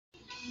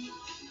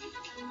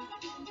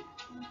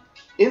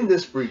In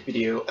this brief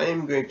video, I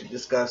am going to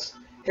discuss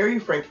Harry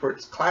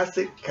Frankfurt's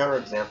classic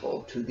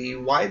counterexample to the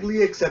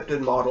widely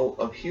accepted model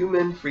of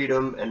human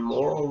freedom and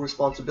moral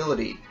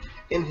responsibility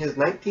in his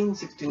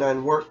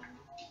 1969 work,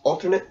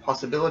 Alternate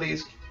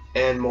Possibilities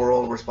and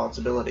Moral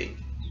Responsibility.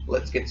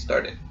 Let's get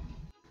started.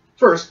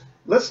 First,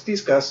 let's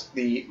discuss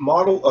the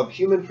model of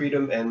human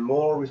freedom and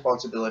moral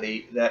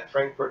responsibility that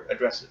Frankfurt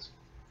addresses.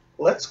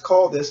 Let's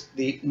call this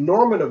the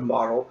normative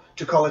model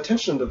to call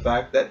attention to the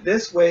fact that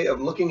this way of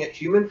looking at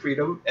human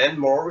freedom and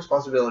moral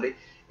responsibility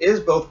is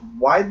both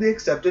widely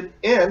accepted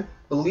and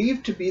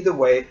believed to be the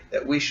way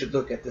that we should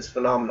look at this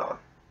phenomenon.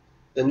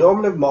 The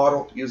normative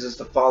model uses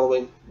the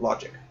following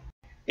logic.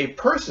 A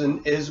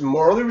person is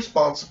morally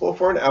responsible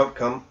for an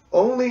outcome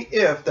only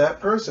if that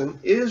person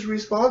is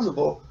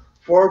responsible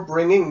for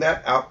bringing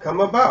that outcome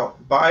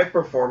about by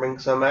performing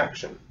some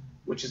action,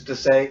 which is to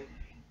say,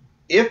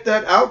 if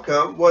that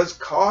outcome was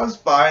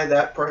caused by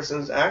that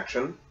person's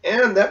action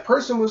and that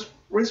person was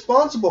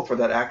responsible for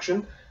that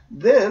action,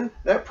 then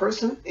that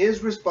person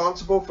is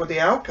responsible for the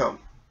outcome.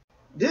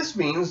 This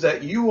means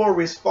that you are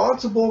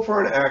responsible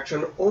for an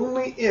action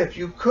only if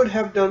you could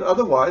have done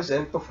otherwise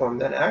and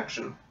performed that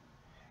action.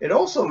 It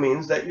also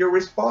means that you're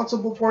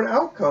responsible for an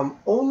outcome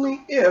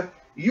only if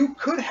you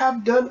could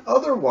have done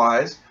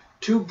otherwise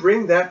to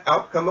bring that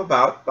outcome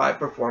about by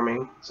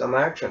performing some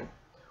action.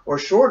 Or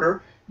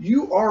shorter,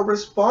 you are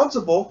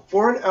responsible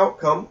for an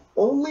outcome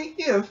only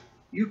if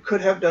you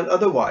could have done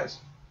otherwise.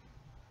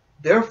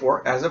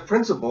 Therefore, as a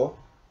principle,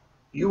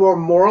 you are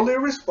morally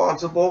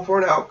responsible for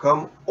an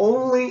outcome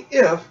only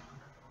if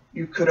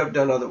you could have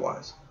done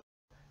otherwise.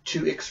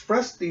 To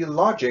express the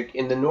logic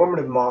in the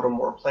normative model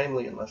more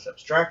plainly and less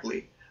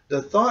abstractly,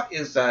 the thought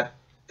is that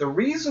the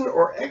reason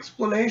or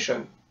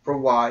explanation for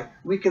why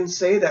we can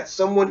say that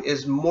someone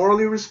is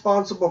morally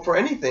responsible for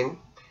anything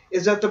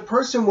is that the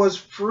person was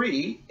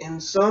free in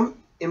some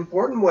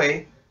important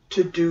way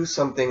to do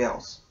something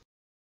else.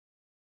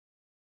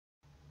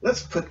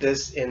 Let's put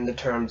this in the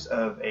terms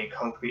of a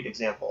concrete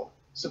example.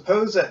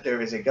 Suppose that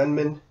there is a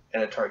gunman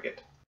and a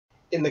target.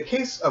 In the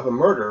case of a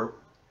murder,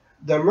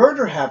 the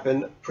murder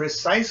happened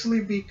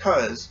precisely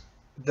because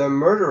the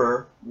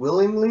murderer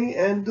willingly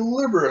and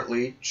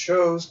deliberately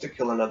chose to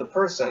kill another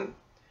person.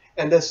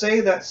 And to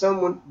say that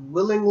someone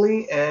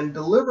willingly and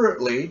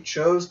deliberately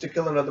chose to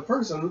kill another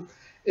person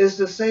is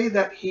to say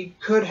that he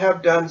could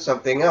have done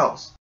something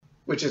else.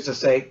 Which is to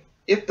say,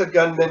 if the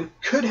gunman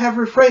could have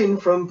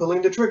refrained from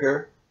pulling the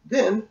trigger,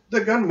 then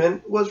the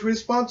gunman was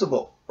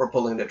responsible for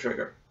pulling the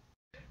trigger.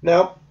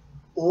 Now,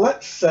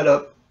 let's set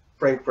up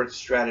Frankfurt's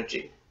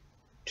strategy.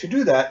 To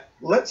do that,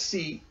 let's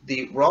see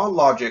the raw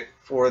logic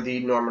for the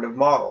normative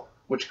model,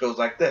 which goes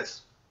like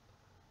this.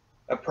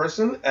 A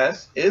person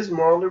S is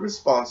morally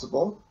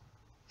responsible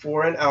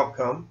for an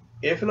outcome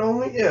if and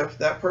only if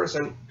that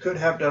person could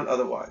have done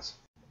otherwise.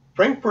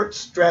 Frankfurt's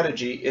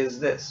strategy is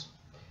this.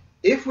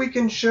 If we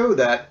can show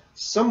that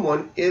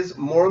someone is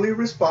morally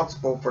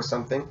responsible for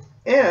something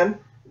and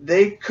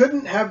they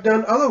couldn't have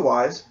done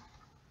otherwise,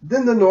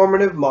 then the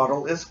normative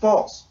model is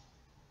false.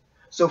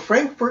 So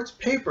Frankfurt's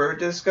paper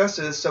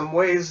discusses some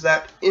ways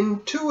that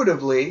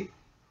intuitively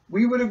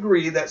we would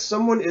agree that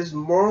someone is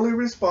morally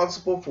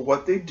responsible for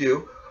what they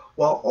do,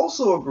 while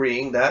also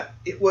agreeing that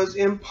it was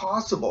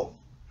impossible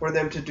for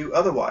them to do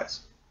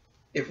otherwise.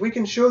 If we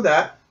can show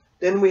that,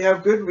 then we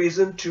have good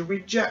reason to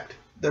reject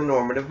the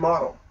normative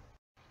model.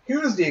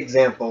 Here is the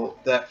example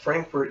that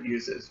Frankfurt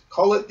uses.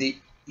 Call it the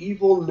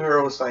evil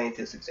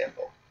neuroscientist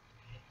example.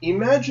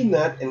 Imagine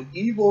that an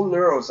evil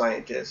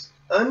neuroscientist,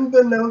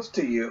 unbeknownst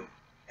to you,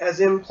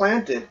 has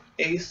implanted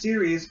a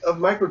series of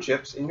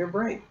microchips in your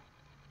brain.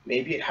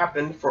 Maybe it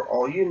happened, for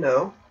all you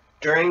know,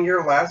 during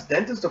your last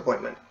dentist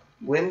appointment,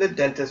 when the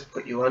dentist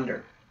put you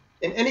under.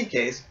 In any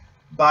case,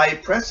 by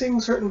pressing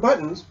certain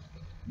buttons,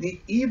 the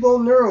evil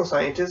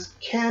neuroscientist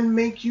can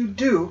make you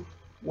do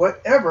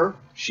whatever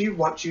she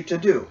wants you to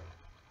do.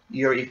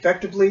 You're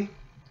effectively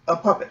a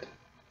puppet.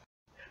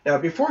 Now,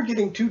 before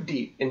getting too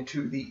deep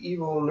into the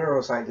evil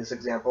neuroscientist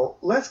example,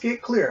 let's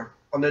get clear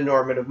on the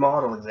normative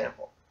model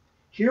example.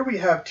 Here we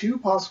have two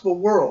possible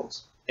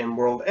worlds. In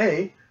world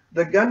A,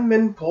 the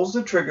gunman pulls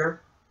the trigger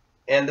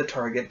and the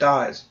target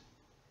dies.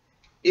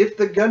 If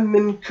the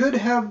gunman could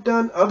have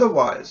done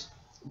otherwise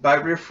by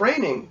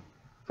refraining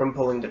from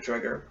pulling the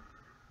trigger,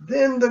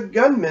 then the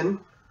gunman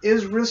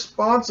is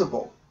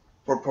responsible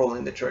for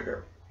pulling the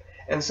trigger.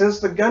 And since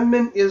the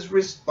gunman is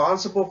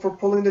responsible for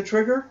pulling the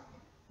trigger,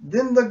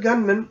 then the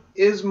gunman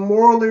is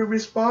morally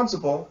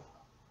responsible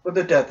for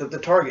the death of the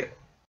target.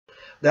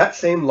 That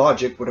same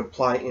logic would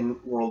apply in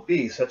world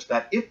B, such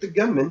that if the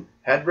gunman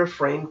had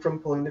refrained from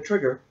pulling the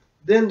trigger,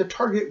 then the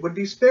target would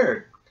be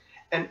spared.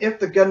 And if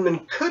the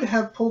gunman could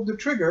have pulled the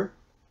trigger,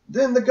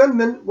 then the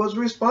gunman was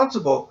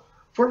responsible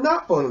for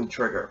not pulling the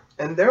trigger,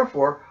 and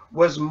therefore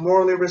was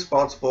morally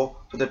responsible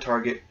for the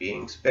target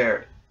being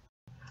spared.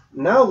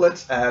 Now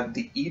let's add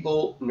the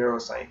evil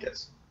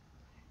neuroscientist.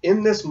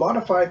 In this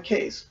modified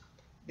case,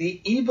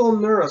 the evil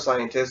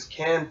neuroscientist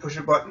can push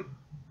a button.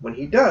 When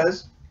he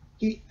does,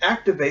 he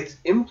activates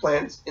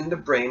implants in the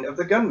brain of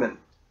the gunman,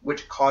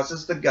 which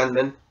causes the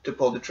gunman to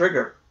pull the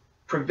trigger,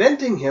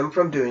 preventing him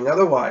from doing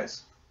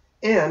otherwise,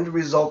 and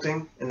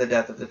resulting in the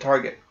death of the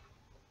target.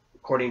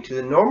 According to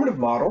the normative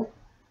model,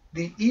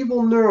 the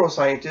evil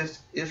neuroscientist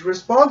is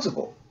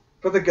responsible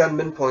for the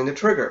gunman pulling the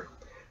trigger,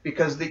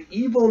 because the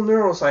evil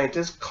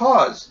neuroscientist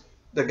caused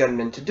the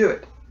gunman to do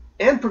it,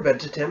 and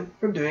prevented him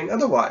from doing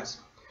otherwise,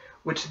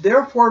 which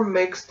therefore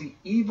makes the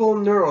evil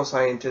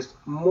neuroscientist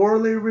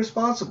morally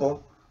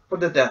responsible for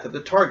the death of the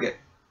target.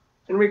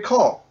 And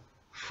recall,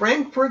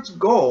 Frankfurt's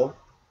goal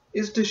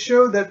is to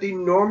show that the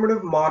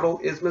normative model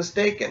is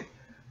mistaken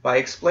by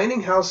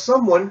explaining how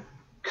someone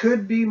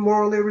could be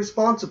morally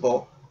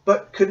responsible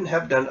but couldn't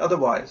have done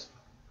otherwise.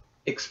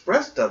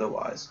 Expressed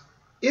otherwise,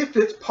 if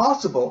it's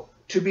possible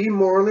to be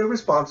morally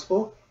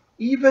responsible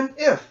even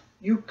if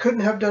you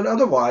couldn't have done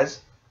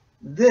otherwise,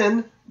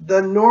 then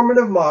the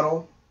normative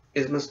model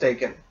is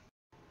mistaken.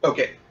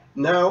 Okay,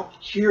 now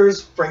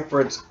here's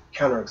Frankfurt's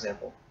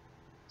counterexample.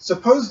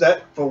 Suppose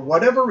that, for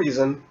whatever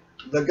reason,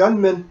 the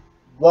gunman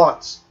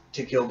wants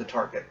to kill the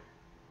target.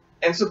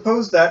 And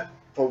suppose that,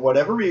 for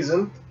whatever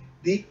reason,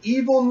 the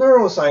evil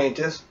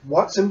neuroscientist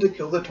wants him to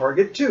kill the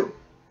target too.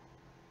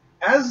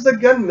 As the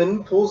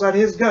gunman pulls out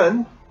his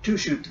gun to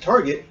shoot the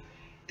target,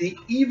 the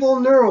evil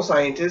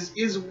neuroscientist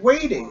is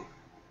waiting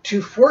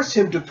to force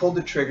him to pull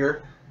the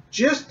trigger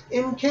just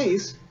in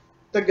case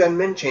the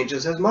gunman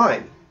changes his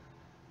mind.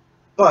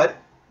 But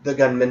the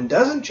gunman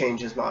doesn't change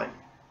his mind.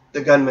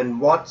 The gunman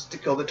wants to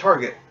kill the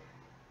target.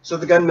 So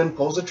the gunman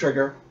pulls the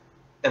trigger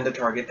and the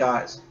target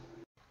dies.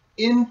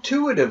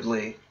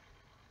 Intuitively,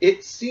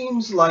 it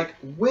seems like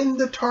when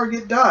the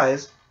target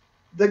dies,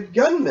 the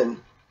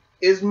gunman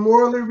is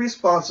morally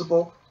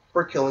responsible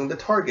for killing the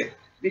target,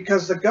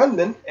 because the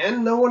gunman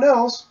and no one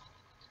else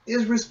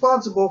is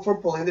responsible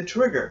for pulling the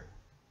trigger.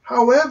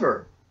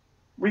 However,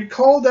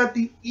 recall that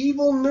the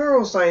evil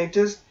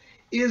neuroscientist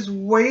is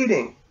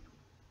waiting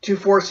to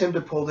force him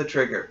to pull the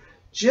trigger,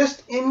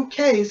 just in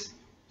case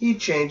he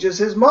changes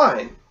his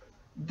mind.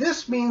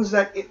 This means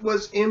that it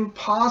was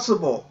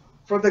impossible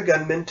for the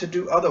gunman to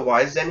do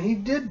otherwise than he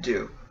did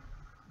do.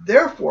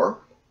 Therefore,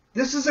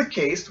 this is a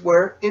case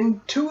where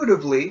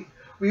intuitively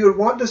we would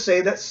want to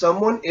say that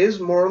someone is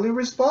morally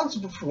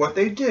responsible for what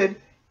they did,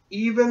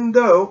 even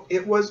though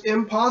it was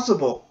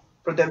impossible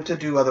for them to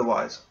do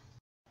otherwise.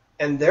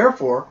 And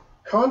therefore,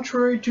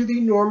 contrary to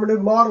the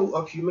normative model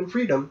of human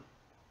freedom,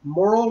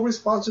 moral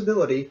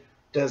responsibility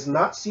does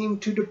not seem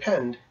to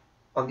depend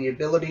on the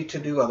ability to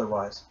do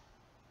otherwise.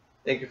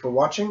 Thank you for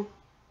watching,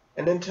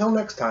 and until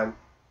next time,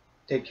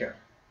 take care.